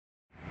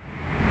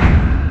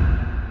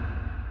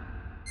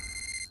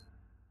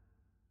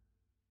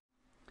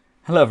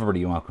Hello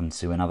everybody and welcome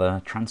to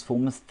another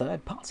Transformers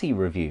third-party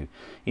review.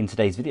 In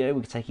today's video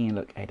we're taking a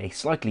look at a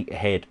slightly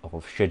ahead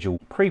of schedule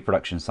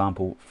pre-production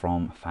sample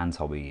from Fans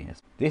Hobby.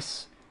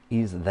 This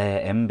is their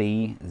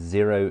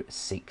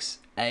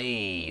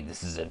MB-06A.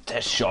 This is a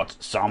test shot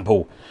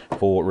sample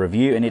for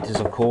review, and it is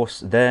of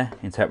course their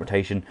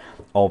interpretation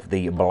of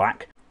the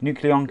black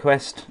Nucleon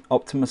Quest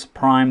Optimus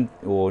Prime,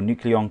 or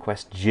Nucleon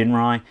Quest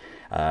Jinrai.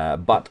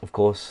 But of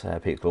course,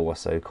 people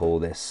also call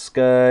this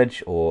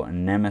Scourge or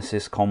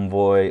Nemesis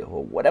Convoy,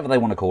 or whatever they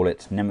want to call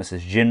it,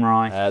 Nemesis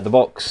Jinrai. The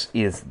box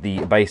is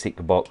the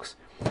basic box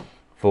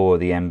for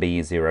the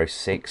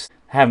MB-06.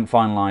 Haven't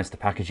finalised the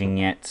packaging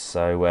yet,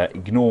 so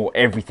ignore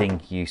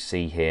everything you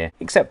see here,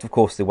 except of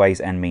course the ways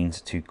and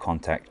means to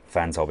contact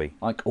Fans Hobby.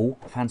 Like all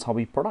Fans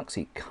Hobby products,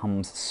 it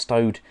comes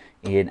stowed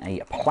in a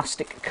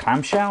plastic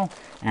clamshell,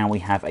 and we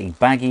have a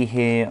baggie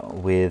here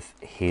with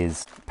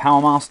his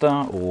Power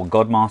Master or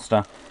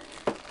Godmaster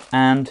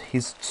and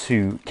his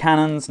two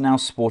cannons, now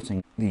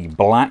sporting the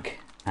black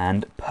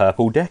and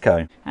purple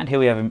deco. And here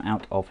we have him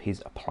out of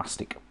his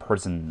plastic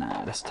prison.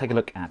 Let's take a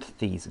look at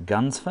these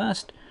guns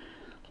first.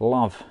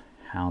 Love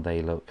how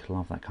they look,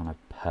 love that kind of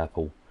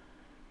purple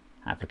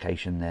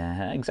application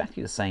there.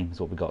 Exactly the same as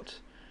what we got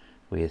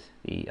with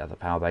the other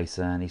Power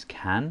Baser, and his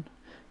can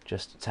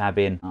just tab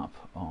in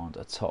up on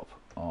the top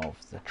of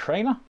the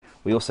trailer.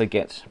 We also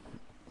get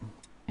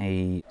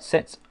a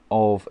set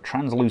of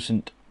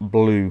translucent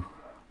blue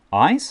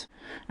eyes,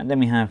 and then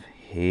we have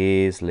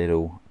his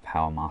little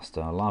Power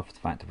Master. I love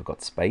the fact that we've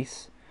got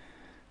space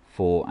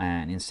for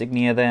an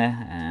insignia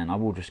there, and I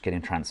will just get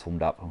him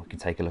transformed up and we can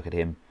take a look at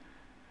him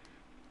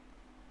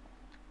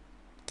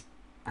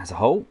as a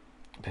whole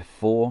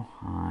before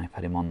I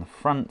put him on the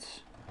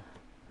front.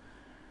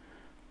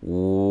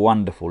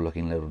 Wonderful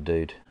looking little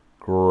dude,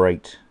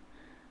 great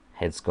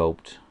head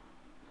sculpt,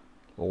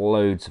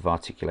 loads of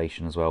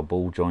articulation as well,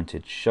 ball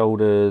jointed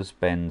shoulders,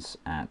 bends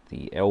at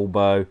the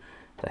elbow.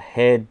 The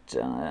head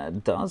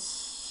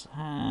does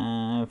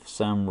have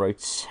some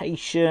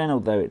rotation,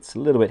 although it's a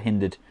little bit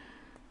hindered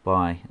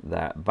by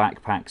that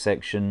backpack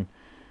section.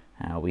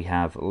 We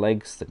have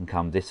legs that can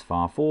come this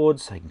far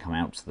forwards, they can come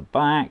out to the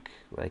back,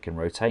 they can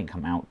rotate and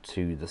come out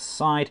to the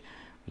side.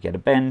 We get a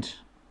bend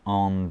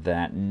on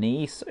that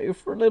knee, so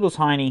for a little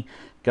tiny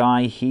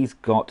guy, he's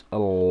got a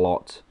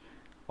lot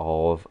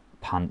of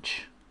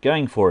punch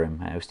going for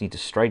him. We just need to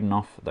straighten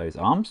off those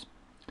arms,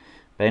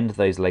 bend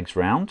those legs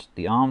round,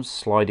 the arms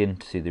slide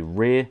into the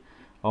rear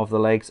of the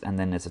legs, and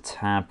then there's a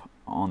tab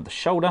on the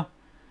shoulder.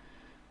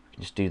 We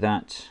can just do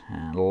that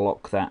and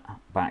lock that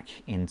back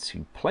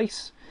into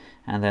place.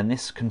 And then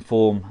this can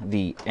form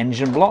the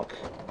engine block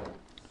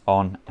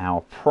on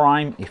our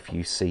Prime if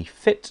you see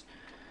fit.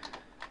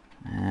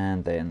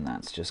 And then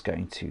that's just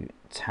going to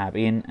tab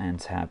in and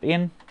tab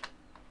in.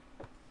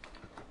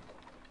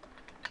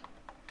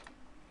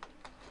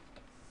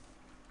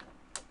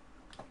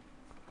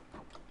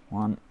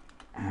 One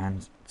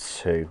and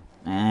two.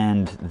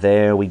 And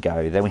there we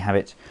go. There we have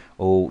it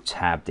all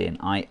tabbed in.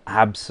 I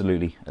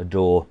absolutely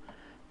adore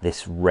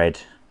this red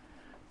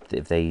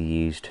that they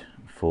used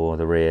for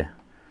the rear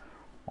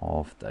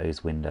of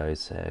those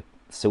windows.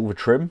 Silver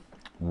trim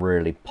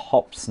really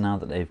pops now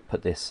that they've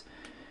put this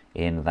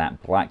in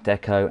that black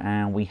deco,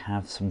 and we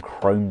have some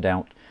chromed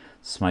out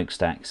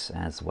smokestacks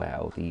as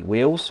well. The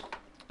wheels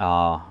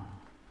are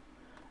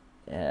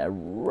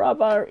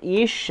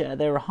rubber-ish.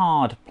 They're a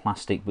hard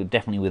plastic, but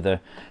definitely with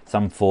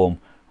some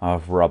form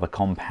of rubber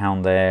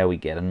compound there. We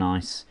get a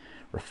nice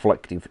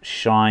reflective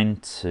shine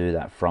to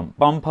that front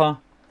bumper.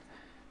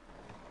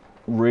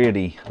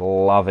 Really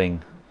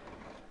loving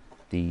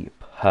the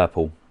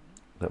purple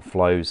that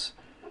flows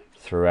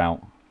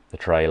throughout the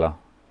trailer.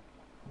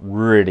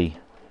 Really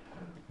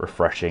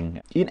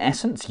refreshing. In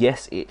essence,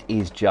 yes, it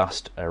is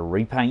just a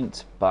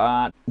repaint,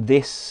 but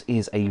this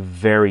is a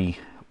very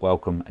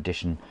welcome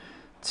addition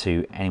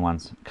to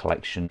anyone's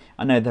collection.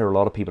 I know there are a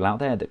lot of people out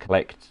there that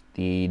collect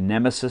the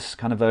Nemesis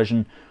kind of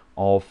version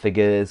of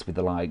figures, with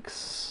the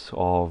likes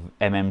of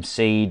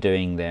MMC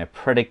doing their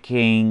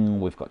Predaking.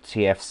 We've got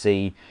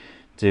TFC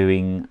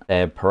doing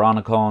their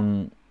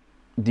Piranacon.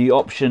 The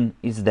option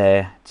is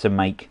there to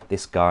make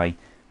this guy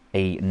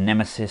a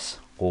Nemesis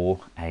or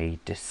a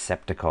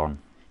Decepticon.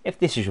 If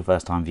this is your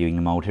first time viewing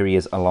the mold, here he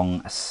is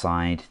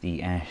alongside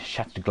the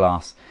Shattered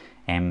Glass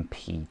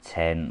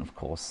MP10. Of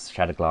course,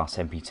 Shattered Glass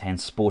MP10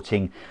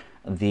 sporting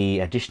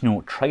the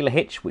additional trailer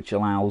hitch, which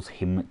allows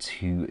him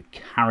to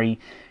carry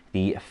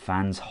the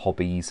Fans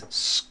Hobby's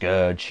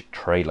Scourge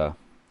trailer.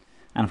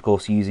 And of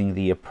course, using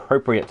the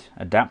appropriate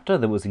adapter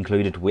that was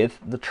included with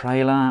the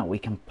trailer, we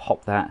can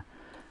pop that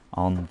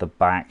on the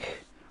back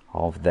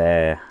of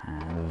there,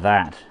 and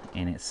that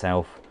in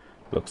itself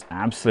looks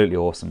absolutely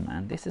awesome.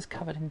 And this is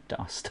covered in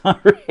dust. I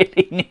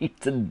really need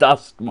to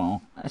dust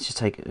more. Let's just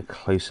take a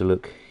closer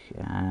look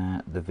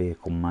at the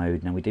vehicle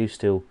mode. Now we do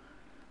still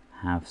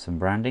have some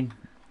branding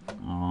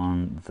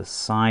on the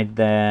side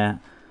there.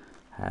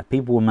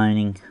 People were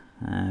moaning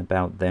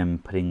about them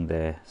putting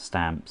their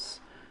stamps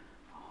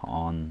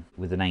on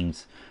with the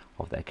names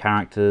of their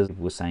characters.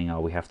 People were saying,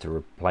 oh, we have to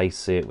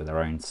replace it with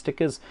our own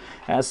stickers.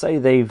 So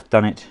they've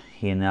done it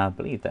here now. I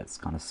believe that's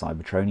kind of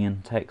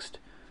Cybertronian text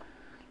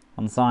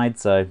on the side,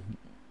 so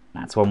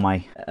that's one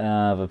way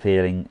of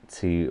appealing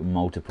to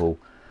multiple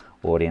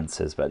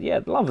audiences. But yeah,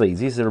 love these.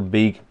 These are a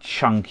big,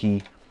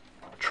 chunky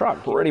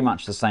truck, pretty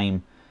much the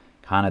same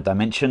kind of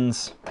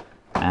dimensions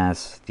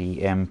as the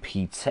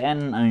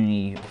MP10,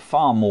 only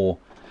far more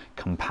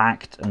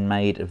compact and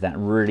made of that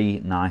really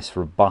nice,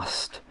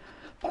 robust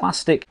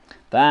plastic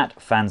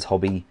that Fans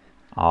Hobby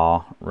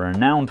are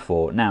renowned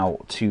for. Now,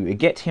 to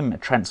get him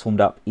transformed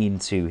up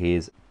into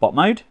his bot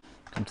mode,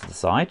 come to the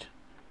side,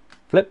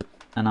 flip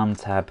and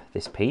untab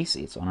this piece.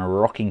 It's on a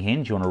rocking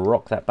hinge. You want to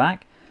rock that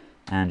back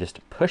and just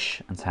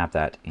push and tab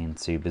that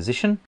into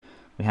position.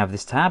 We have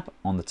this tab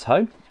on the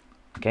toe.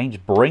 Again,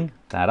 just bring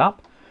that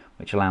up,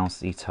 which allows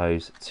the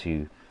toes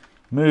to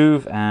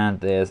move,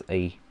 and there's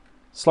a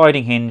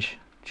sliding hinge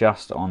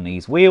just on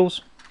these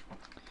wheels.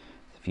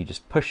 If you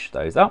just push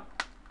those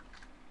up,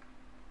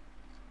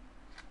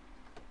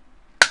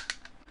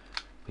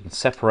 we can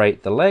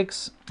separate the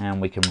legs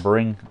and we can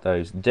bring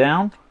those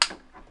down,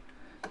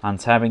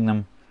 untabbing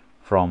them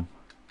from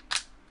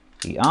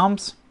the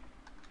arms.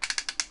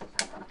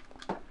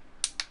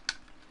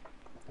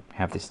 We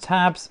have this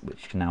tabs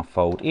which can now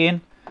fold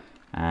in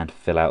and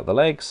fill out the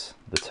legs.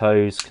 The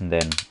toes can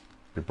then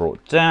be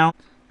brought down.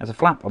 There's a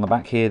flap on the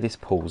back here. This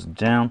pulls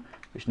down,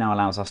 which now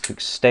allows us to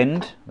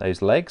extend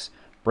those legs,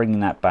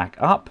 bringing that back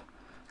up,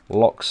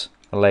 locks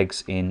the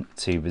legs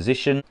into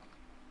position.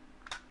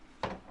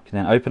 You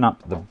can then open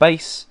up the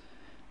base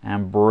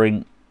and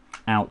bring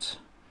out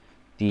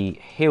the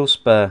heel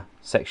spur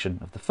section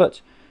of the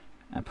foot,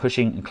 and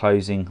pushing and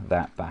closing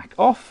that back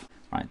off.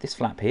 Right, this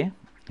flap here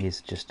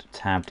is just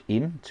tabbed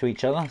in to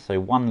each other,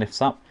 so one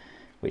lifts up,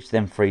 which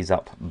then frees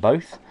up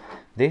both.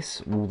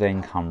 This will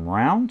then come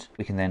round.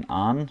 We can then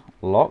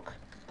unlock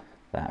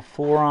that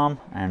forearm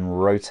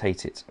and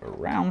rotate it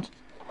around.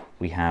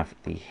 We have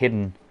the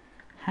hidden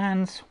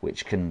hands,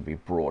 which can be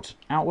brought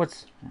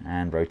outwards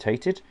and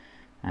rotated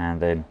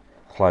and then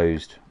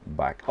closed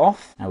back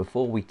off. Now,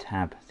 before we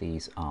tab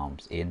these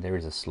arms in, there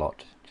is a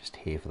slot just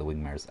here for the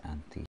wing mirrors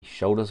and the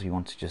shoulders. We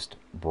want to just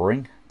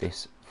bring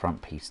this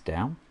front piece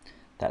down.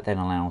 That then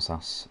allows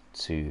us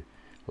to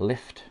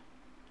lift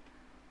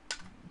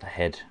the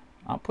head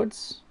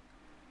upwards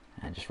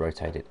and just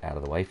rotate it out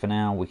of the way for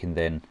now. We can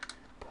then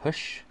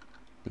push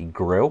the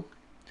grille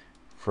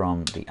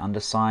from the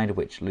underside,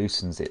 which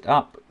loosens it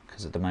up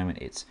because at the moment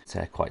it's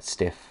quite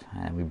stiff,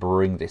 and we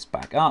bring this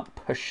back up,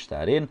 push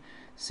that in.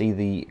 See,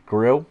 the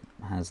grille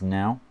has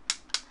now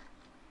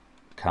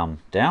come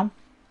down.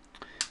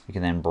 We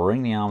can then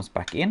bring the arms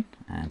back in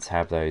and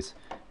tab those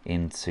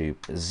into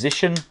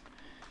position.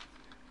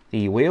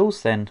 The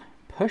wheels then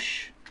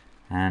push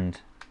and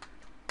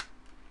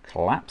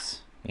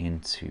collapse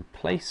into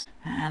place,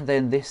 and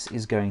then this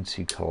is going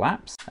to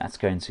collapse. That's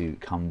going to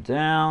come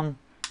down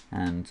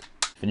and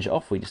finish it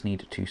off. We just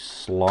need to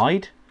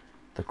slide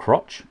the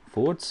crotch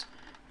forwards,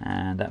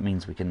 and that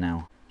means we can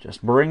now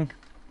just bring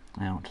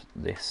out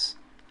this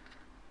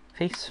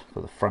piece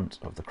for the front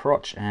of the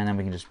crotch, and then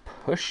we can just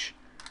push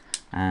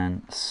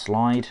and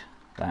slide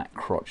that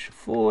crotch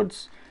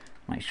forwards,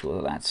 make sure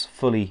that that's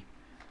fully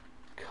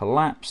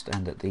collapsed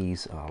and that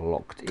these are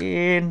locked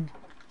in.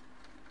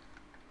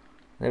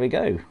 There we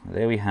go.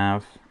 There we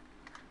have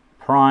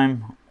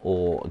Prime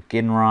or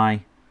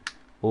Ginrai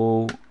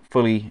all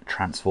fully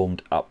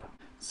transformed up.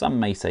 Some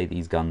may say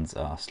these guns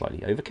are slightly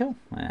overkill.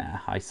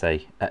 I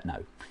say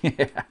no.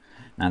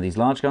 Now, these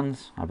large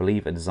guns, I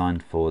believe, are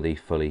designed for the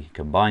fully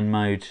combined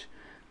mode.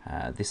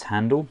 This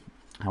handle,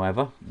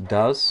 however,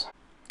 does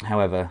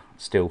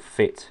still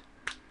fit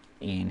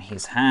in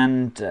his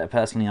hand.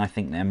 Personally, I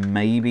think they're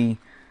maybe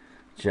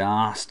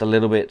just a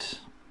little bit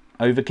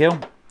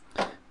overkill.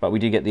 But we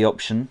do get the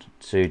option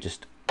to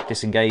just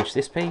disengage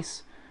this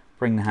piece,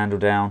 bring the handle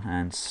down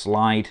and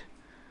slide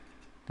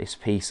this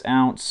piece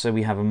out, so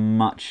we have a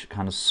much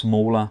kind of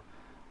smaller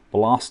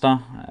blaster.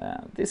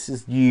 This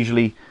is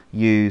usually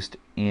used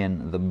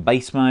in the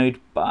base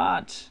mode,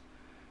 but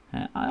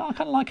I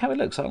kind of like how it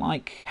looks. I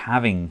like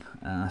having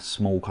a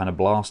small kind of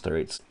blaster.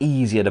 It's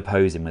easier to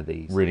pose in with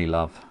these. Really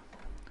love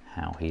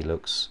how he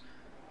looks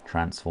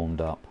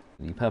transformed up.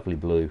 The purpley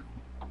blue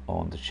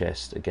on the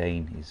chest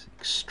again is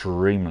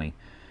extremely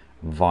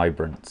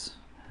vibrant,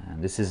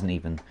 and this isn't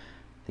even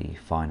the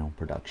final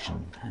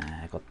production.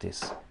 I got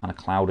this kind of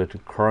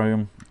clouded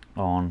chrome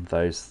on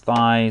those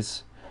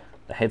thighs.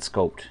 The head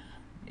sculpt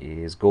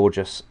is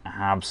gorgeous.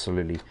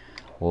 Absolutely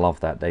love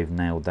that. They've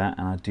nailed that,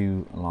 and I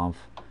do love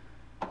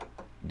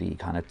the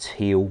kind of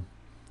teal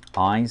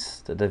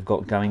eyes that they've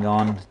got going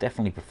on.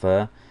 Definitely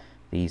prefer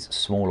these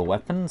smaller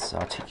weapons.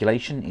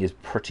 Articulation is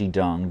pretty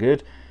darn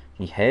good.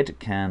 The head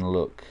can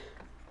look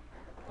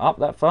up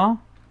that far,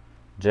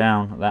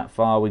 down that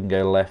far. We can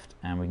go left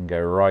and we can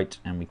go right,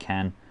 and we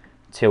can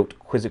tilt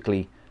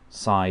quizzically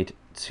side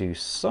to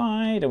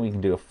side, and we can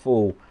do a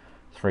full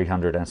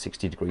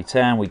 360-degree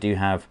turn. We do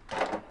have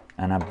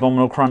an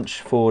abdominal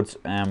crunch forwards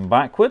and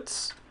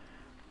backwards.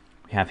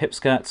 We have hip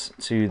skirts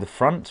to the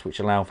front, which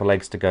allow for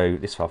legs to go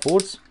this far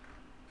forwards,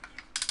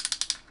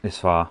 this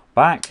far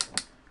back,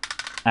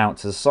 out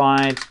to the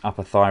side,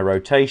 upper thigh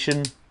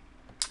rotation,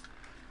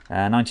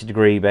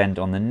 90-degree bend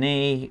on the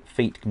knee,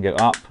 feet can go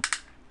up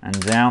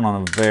and down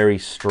on a very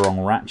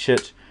strong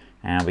ratchet,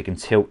 and we can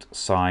tilt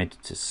side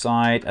to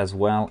side as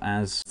well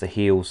as the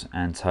heels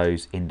and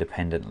toes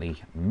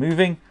independently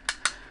moving.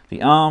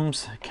 The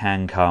arms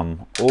can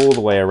come all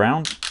the way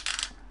around,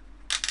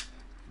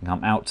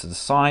 come out to the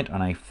side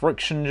on a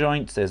friction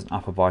joint. There's an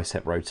upper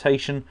bicep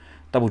rotation,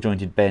 double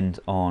jointed bend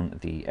on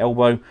the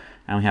elbow,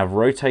 and we have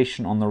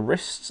rotation on the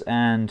wrists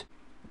and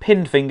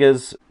pinned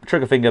fingers,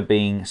 trigger finger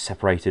being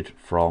separated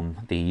from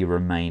the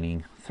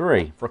remaining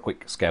 3. For a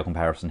quick scale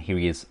comparison, here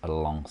he is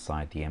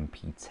alongside the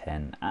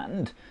MP10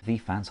 and the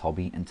Fans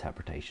Hobby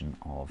interpretation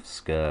of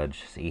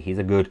Scourge. See, he's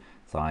a good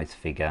size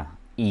figure,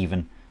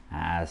 even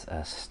as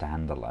a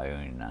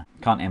standalone.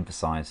 Can't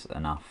emphasize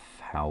enough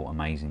how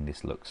amazing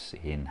this looks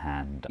in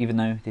hand. Even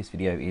though this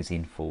video is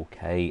in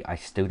 4K, I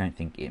still don't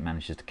think it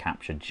manages to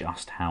capture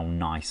just how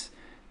nice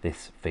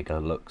this figure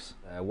looks.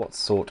 What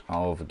sort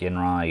of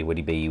Ginrai would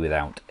he be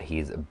without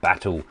his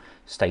battle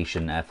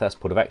station?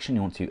 First port of action,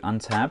 you want to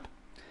untab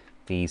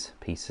these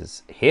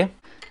pieces here,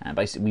 and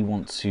basically we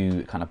want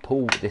to kind of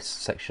pull this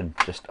section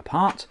just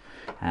apart,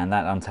 and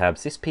that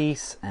untabs this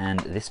piece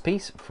and this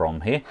piece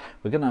from here.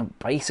 We're going to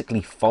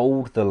basically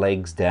fold the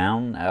legs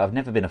down. I've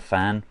never been a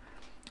fan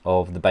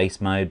of the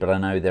base mode, but I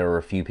know there are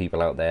a few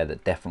people out there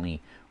that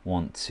definitely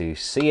want to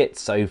see it,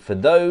 so for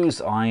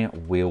those I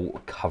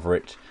will cover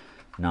it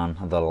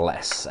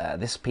nonetheless.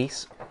 This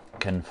piece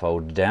can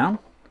fold down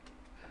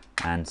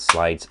and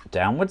slides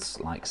downwards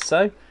like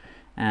so,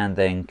 and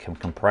then can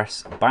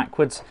compress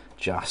backwards,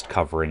 just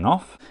covering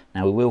off.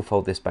 Now we will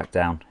fold this back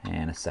down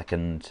in a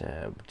second.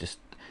 Just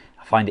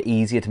I find it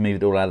easier to move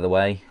it all out of the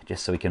way,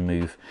 just so we can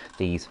move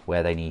these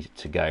where they need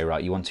to go.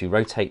 Right, you want to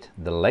rotate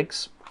the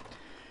legs.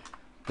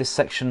 This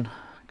section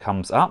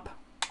comes up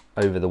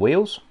over the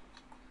wheels,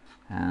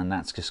 and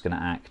that's just going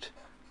to act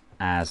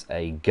as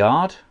a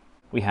guard.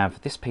 We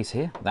have this piece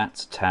here,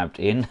 that's tabbed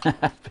in.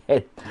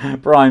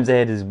 Prime's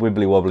head is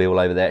wibbly wobbly all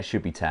over there, it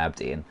should be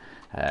tabbed in.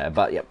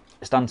 But yep,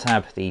 just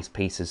untab these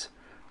pieces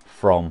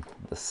from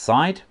the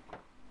side.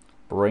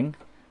 Bring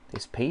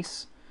this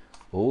piece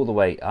all the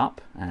way up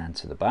and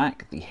to the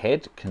back. The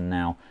head can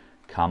now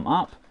come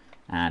up,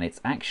 and it's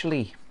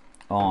actually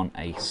on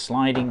a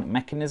sliding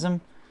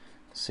mechanism.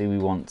 So we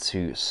want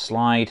to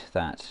slide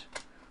that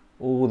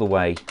all the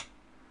way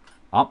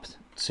up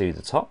to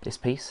the top. This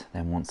piece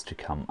then wants to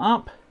come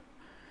up,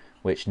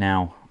 which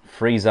now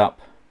frees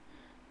up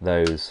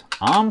those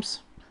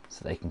arms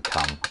so they can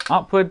come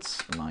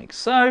upwards like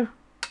so,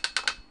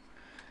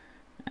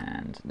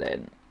 and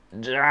then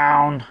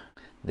down.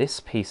 This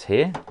piece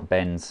here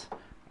bends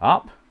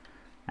up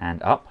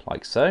and up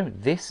like so.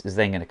 This is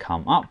then going to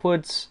come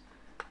upwards,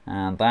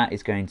 and that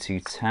is going to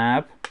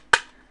tab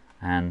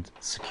and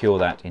secure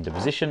that into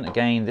position.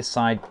 Again, this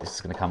side, this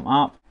is going to come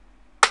up,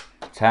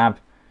 tab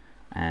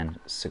and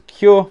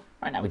secure.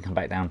 Right, now we can come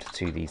back down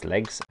to these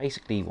legs.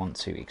 Basically you want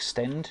to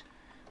extend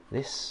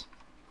this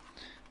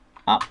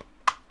up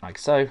like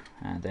so,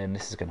 and then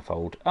this is going to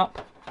fold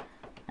up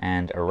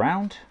and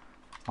around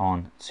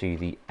on to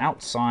the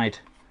outside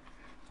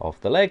of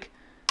the leg.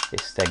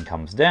 This then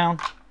comes down,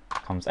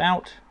 comes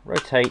out,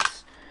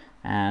 rotates,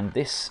 and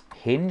this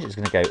hinge is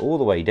going to go all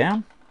the way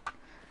down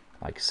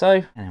like so,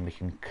 and then we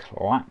can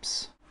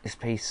collapse this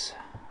piece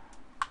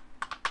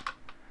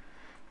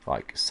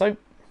like so.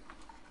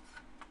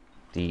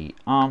 The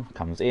arm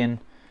comes in,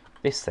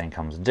 this then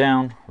comes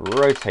down,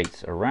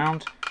 rotates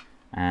around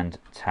and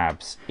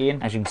tabs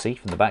in. As you can see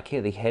from the back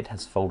here, the head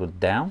has folded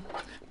down.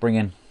 Bring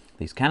in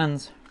these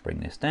cannons, bring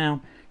this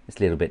down,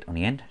 this little bit on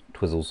the end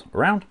twizzles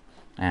around,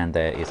 and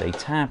there is a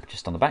tab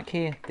just on the back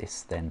here.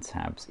 This then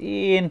tabs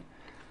in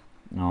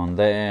on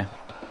there.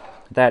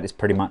 That is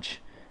pretty much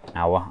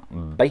our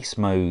base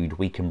mode.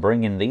 We can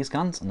bring in these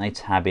guns and they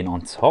tab in on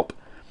top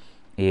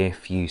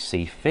if you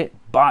see fit,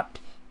 but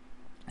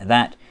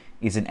that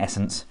is in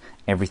essence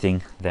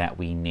everything that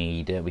we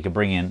need. We can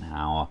bring in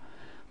our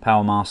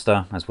Power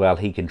Master as well.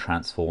 He can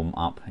transform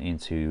up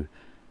into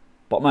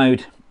bot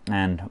mode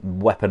and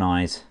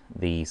weaponize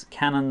these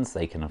cannons.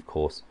 They can of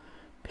course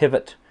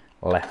pivot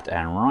left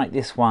and right.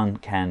 This one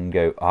can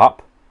go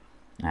up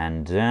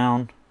and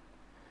down.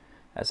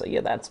 So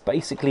yeah, that's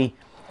basically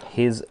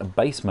his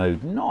base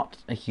mode. Not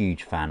a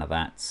huge fan of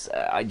that.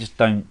 I just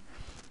don't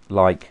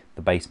like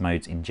the base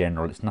modes in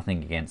general. It's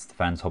nothing against the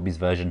Fans Hobbies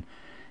version.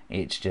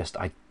 It's just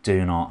I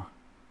do not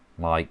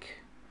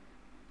like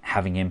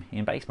having him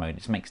in base mode. It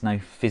just makes no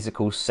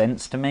physical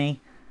sense to me.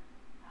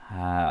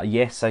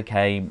 Yes,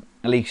 okay,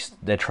 at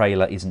least their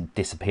trailer isn't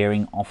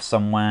disappearing off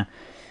somewhere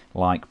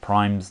like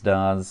Prime's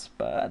does,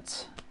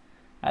 but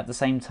at the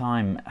same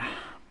time,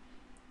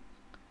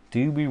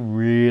 do we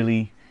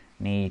really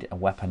need a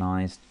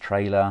weaponized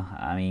trailer?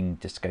 I mean,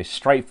 just go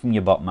straight from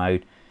your bot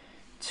mode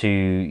to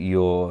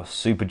your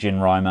Super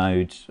Ginrai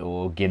mode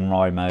or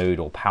Ginrai mode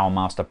or Power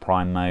Master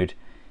Prime mode,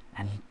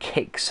 and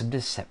kick some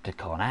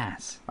Decepticon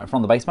ass. Right,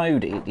 from the base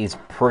mode, it is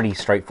pretty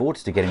straightforward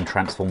to get him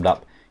transformed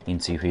up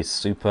into his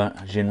Super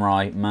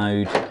Jinrai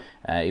mode.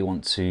 You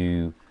want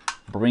to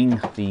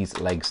bring these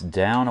legs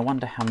down. I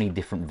wonder how many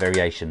different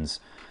variations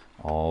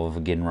of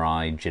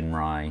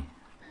Jinrai,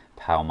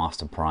 Power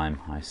Master Prime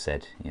I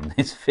said in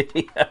this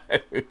video.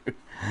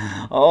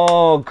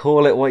 Oh,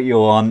 call it what you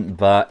want,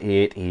 but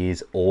it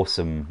is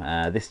awesome.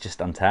 This just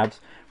untabs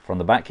from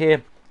the back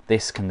here.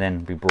 This can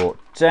then be brought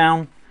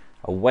down,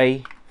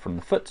 away from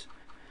the foot.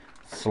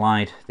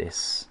 Slide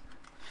this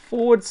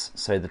forwards,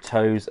 so the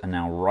toes are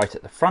now right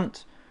at the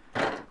front.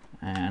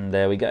 And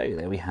there we go.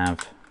 There we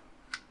have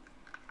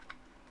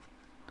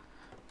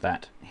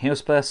that heel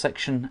spur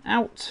section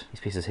out. These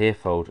pieces here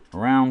fold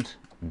around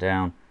and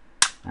down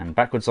and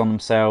backwards on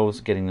themselves,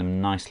 getting them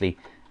nicely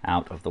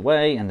out of the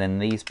way, and then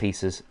these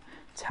pieces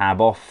tab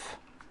off,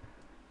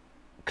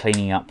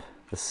 cleaning up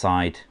the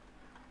side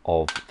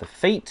of the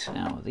feet.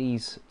 Now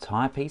these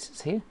tire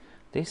pieces here,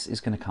 this is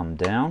going to come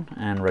down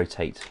and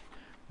rotate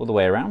all the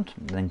way around,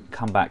 and then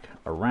come back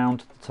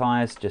around the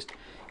tires, just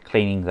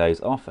cleaning those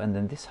off, and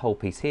then this whole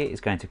piece here is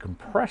going to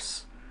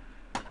compress,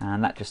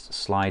 and that just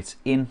slides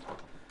in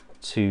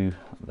to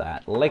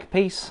that leg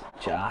piece,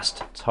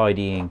 just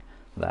tidying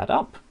that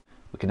up.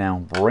 We can now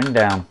bring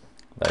down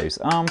those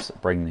arms,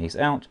 bring these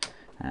out,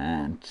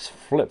 and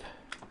flip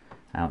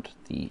out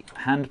the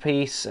hand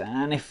piece.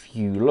 And if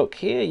you look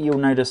here, you'll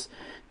notice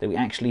that we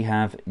actually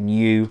have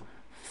new,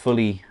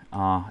 fully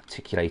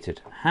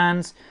articulated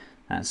hands.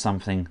 That's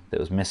something that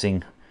was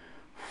missing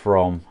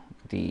from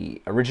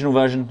the original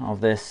version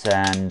of this,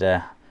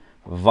 and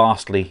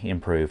vastly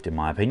improved in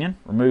my opinion.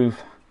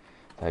 Remove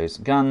those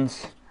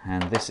guns,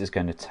 and this is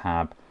going to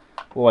tab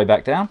all the way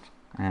back down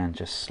and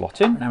just slot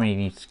in. Now we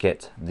need to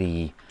get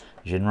the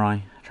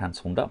Jinrai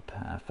transformed up.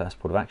 First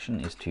port of action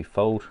is to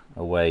fold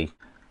away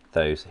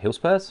those heel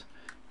spurs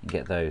and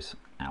get those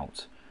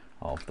out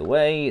of the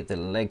way. The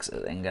legs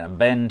are then going to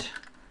bend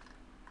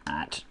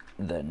at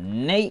the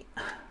knee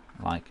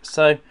like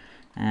so,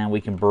 and we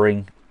can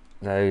bring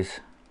those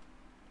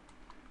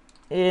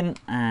in,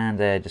 and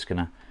they're just going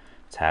to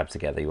tab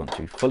together. You want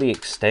to fully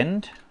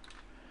extend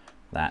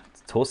that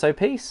torso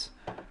piece.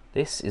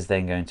 This is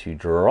then going to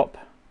drop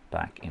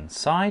back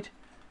inside,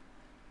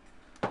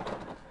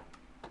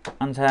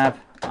 untab,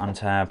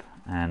 untab,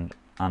 and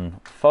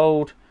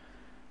unfold,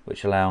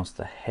 which allows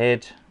the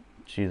head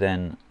to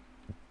then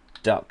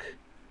duck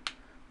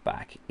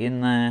back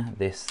in there.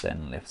 This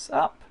then lifts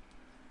up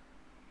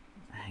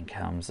and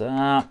comes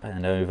up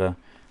and over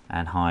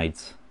and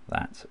hides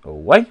that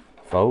away.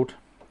 Fold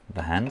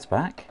the hands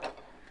back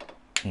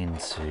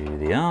into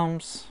the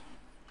arms,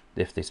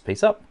 lift this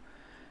piece up,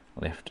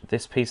 lift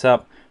this piece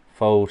up,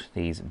 fold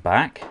these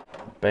back,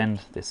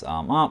 bend this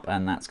arm up,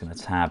 and that's going to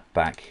tab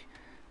back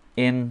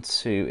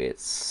into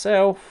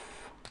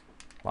itself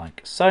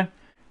like so,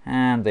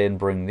 and then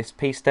bring this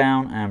piece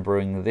down and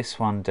bring this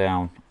one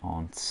down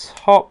on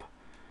top,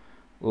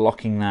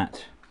 locking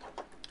that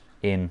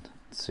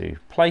into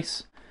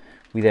place.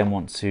 We then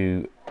want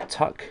to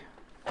tuck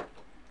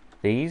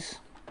these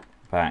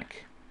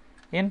back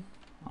in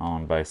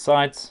on both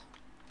sides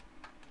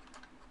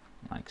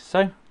like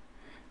so,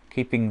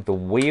 keeping the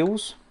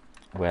wheels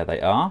where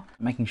they are,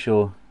 making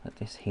sure that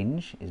this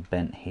hinge is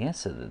bent here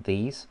so that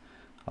these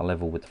are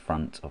level with the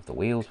front of the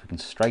wheels. We can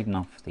straighten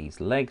off these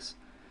legs,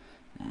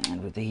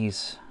 and with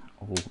these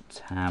all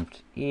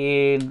tabbed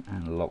in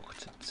and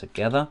locked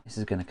together, this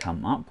is going to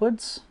come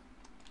upwards.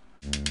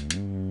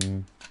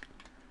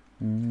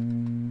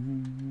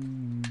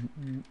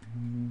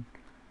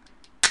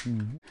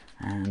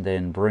 And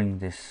then bring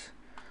this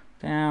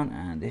down,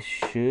 and this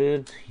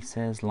should, he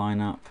says,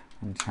 line up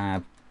and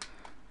tab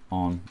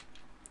on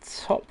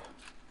top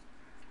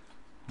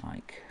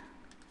like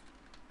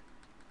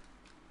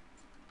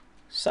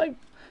so.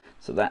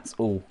 So that's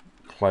all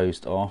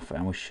closed off,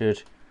 and we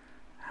should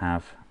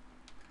have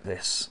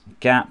this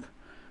gap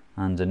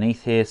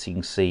underneath here, so you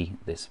can see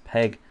this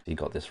peg. You've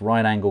got this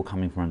right angle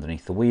coming from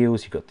underneath the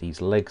wheels, you've got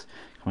these legs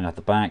coming out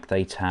the back,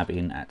 they tab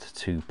in at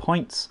 2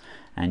 points,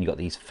 and you've got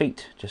these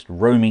feet just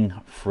roaming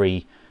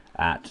free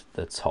at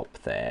the top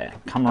there.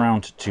 Come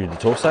around to the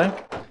torso.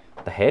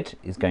 The head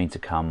is going to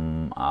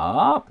come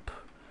up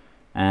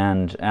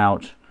and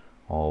out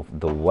of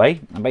the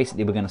way, and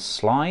basically we're going to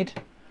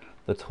slide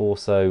the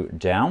torso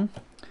down.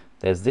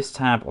 There's this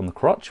tab on the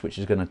crotch which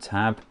is going to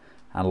tab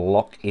and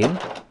lock in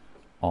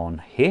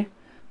on here.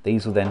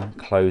 These will then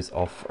close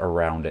off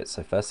around it.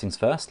 So first things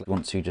first, we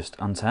want to just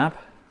untab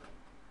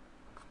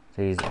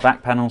these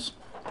back panels.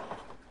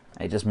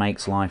 It just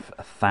makes life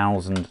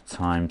 1,000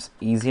 times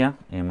easier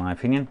in my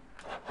opinion.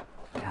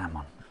 Come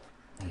on,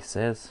 he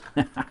says.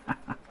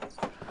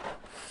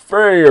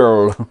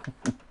 Fail.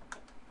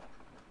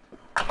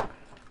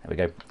 There we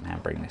go. Now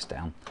bring this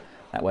down.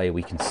 That way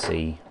we can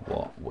see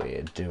what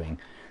we're doing.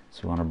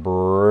 So we want to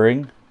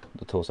bring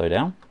the torso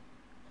down.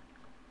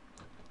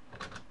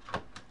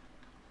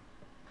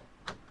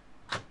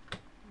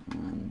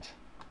 And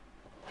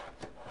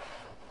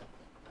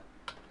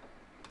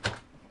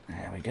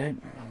there we go.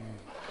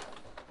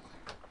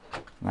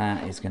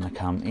 that is going to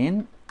come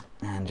in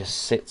and just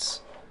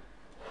sits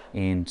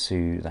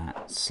into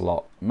that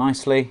slot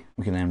nicely.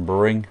 We can then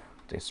bring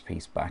this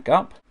piece back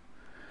up,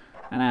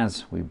 and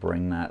as we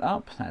bring that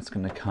up, that's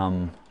going to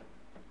come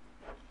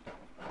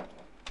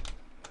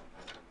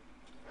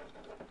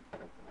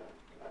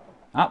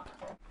up,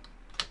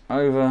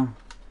 over,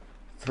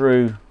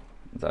 through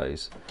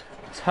those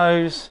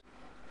toes.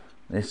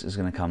 This is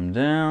going to come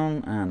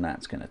down, and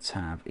that's going to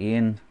tab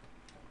in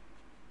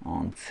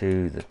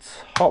onto the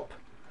top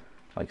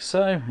like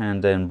so,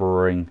 and then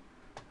bring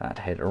that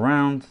head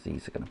around.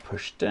 These are going to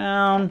push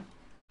down.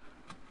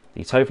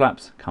 The toe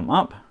flaps come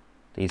up,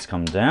 these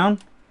come down,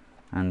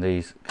 and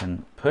these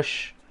can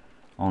push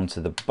onto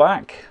the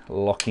back,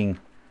 locking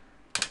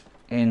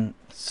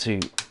into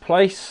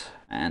place.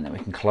 And then we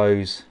can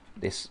close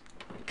this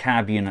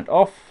cab unit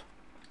off,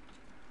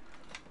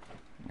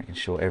 making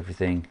sure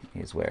everything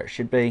is where it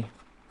should be,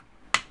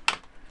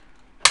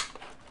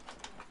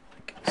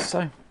 like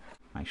so.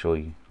 Make sure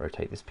you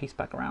rotate this piece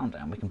back around,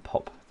 and we can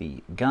pop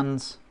the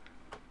guns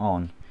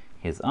on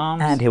his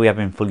arms. And here we have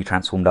him fully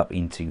transformed up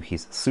into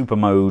his super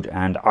mode,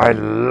 and I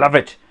love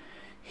it.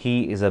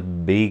 He is a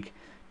big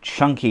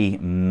chunky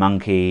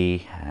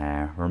monkey,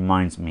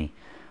 reminds me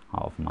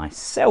of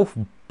myself,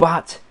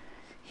 but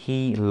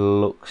he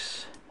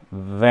looks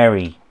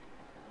very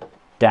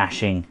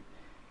dashing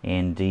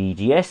indeed.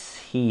 Yes,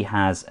 he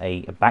has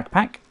a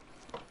backpack,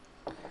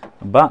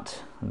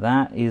 but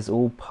that is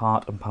all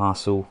part and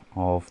parcel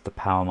of the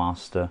Power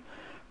Master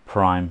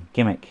Prime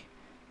gimmick,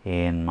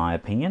 in my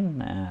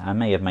opinion. I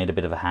may have made a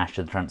bit of a hash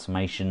of the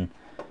transformation.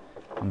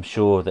 I'm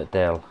sure that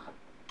they'll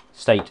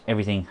state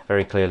everything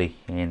very clearly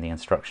in the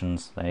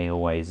instructions, they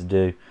always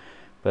do,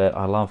 but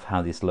I love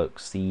how this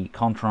looks. The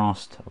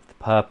contrast of the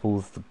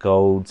purples, the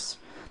golds,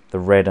 the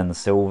red and the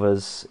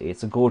silvers,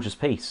 it's a gorgeous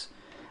piece.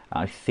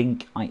 I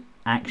think I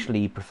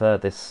actually prefer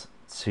this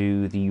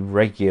to the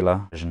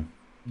regular version,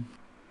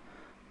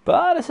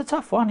 but it's a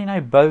tough one, you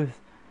know. Both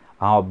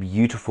are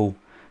beautiful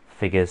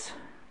figures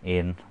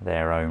in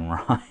their own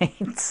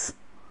right.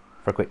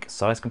 For a quick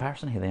size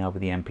comparison, here they are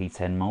with the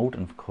MP10 mold,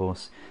 and of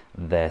course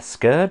their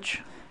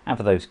Scourge. And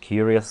for those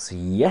curious,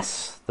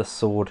 yes, the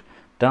sword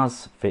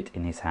does fit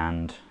in his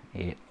hand.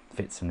 It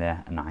fits in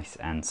there nice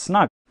and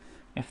snug.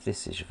 If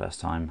this is your first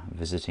time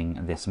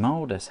visiting this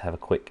mold, let's have a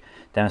quick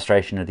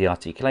demonstration of the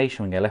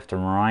articulation. We can go left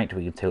and right,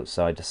 we can tilt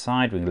side to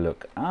side, we can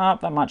look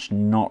up that much,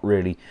 not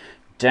really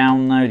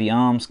down though. The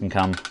arms can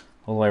come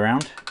all the way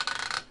around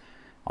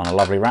on a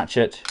lovely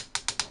ratchet,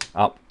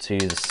 up to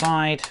the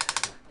side,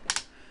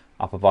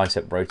 upper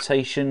bicep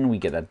rotation, we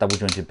get that double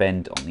jointed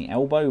bend on the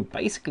elbow.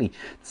 Basically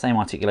the same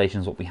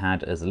articulation as what we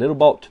had as the little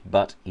bot,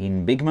 but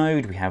in big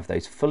mode we have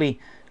those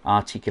fully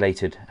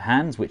articulated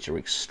hands, which are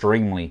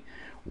extremely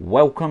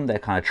welcome. They're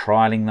kind of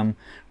trialing them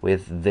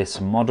with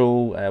this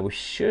model. We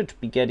should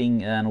be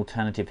getting an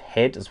alternative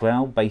head as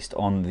well, based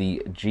on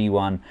the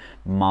G1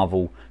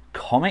 Marvel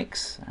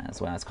comics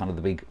as well. It's kind of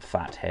the big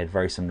fat head,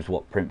 very similar to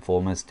what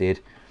Printformers did.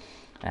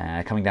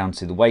 Coming down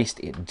to the waist,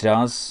 it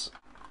does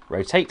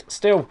rotate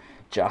still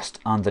just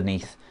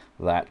underneath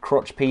that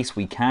crotch piece.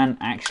 We can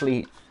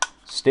actually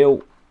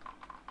still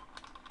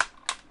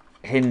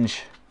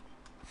hinge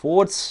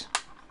forwards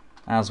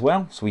as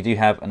well, so we do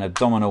have an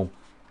abdominal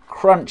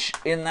crunch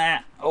in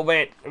there,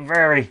 albeit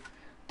very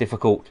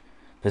difficult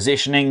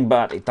positioning,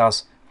 but it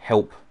does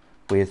help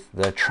with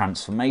the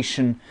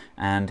transformation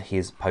and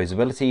his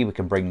posability. We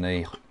can bring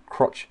the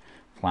crotch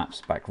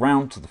flaps back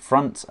round to the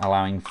front,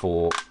 allowing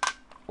for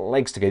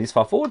legs to go this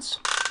far forwards,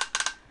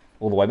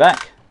 all the way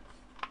back,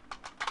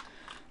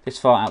 this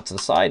far out to the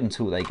side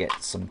until they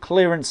get some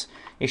clearance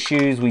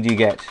issues. We do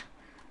get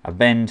a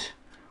bend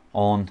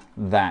on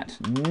that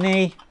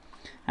knee,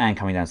 and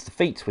coming down to the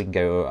feet, we can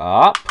go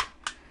up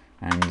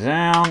and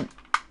down,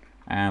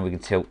 and we can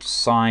tilt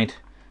side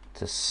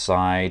to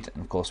side,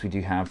 and of course we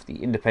do have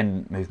the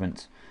independent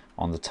movement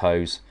on the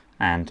toes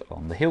and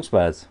on the heel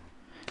spurs.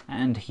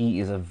 And he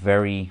is a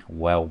very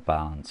well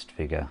balanced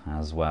figure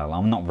as well.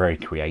 I'm not very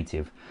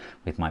creative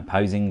with my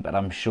posing, but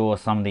I'm sure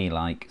somebody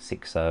like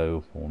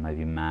 6O or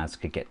maybe Maz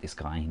could get this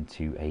guy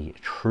into a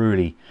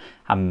truly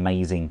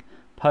amazing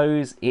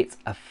pose. It's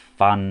a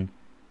fun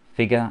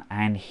figure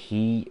and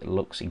he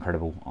looks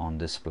incredible on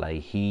display.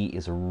 He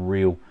is a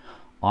real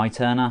eye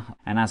turner,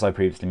 and as I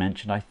previously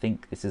mentioned, I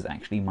think this is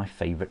actually my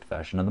favourite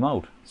version of the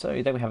mould.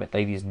 So there we have it,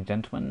 ladies and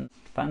gentlemen.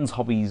 Fans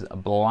Hobbies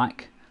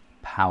Black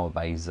Power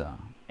BASER,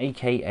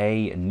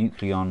 aka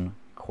Nucleon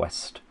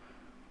Quest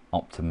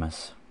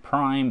Optimus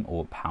Prime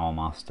or Power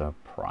Master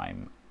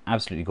Prime.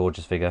 Absolutely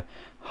gorgeous figure,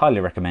 highly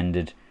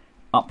recommended,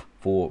 up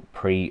for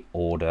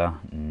pre-order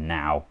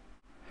now.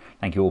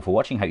 Thank you all for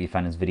watching. Hope you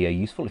found this video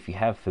useful. If you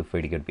have, feel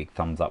free to give it a big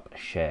thumbs up,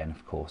 share, and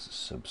of course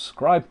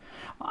subscribe.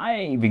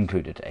 I've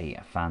included a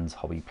Fans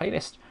Hobby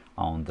playlist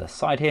on the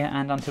side here,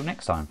 and until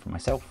next time, from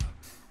myself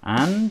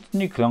and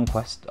Nucleon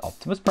Quest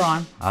Optimus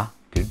Prime,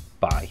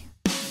 goodbye.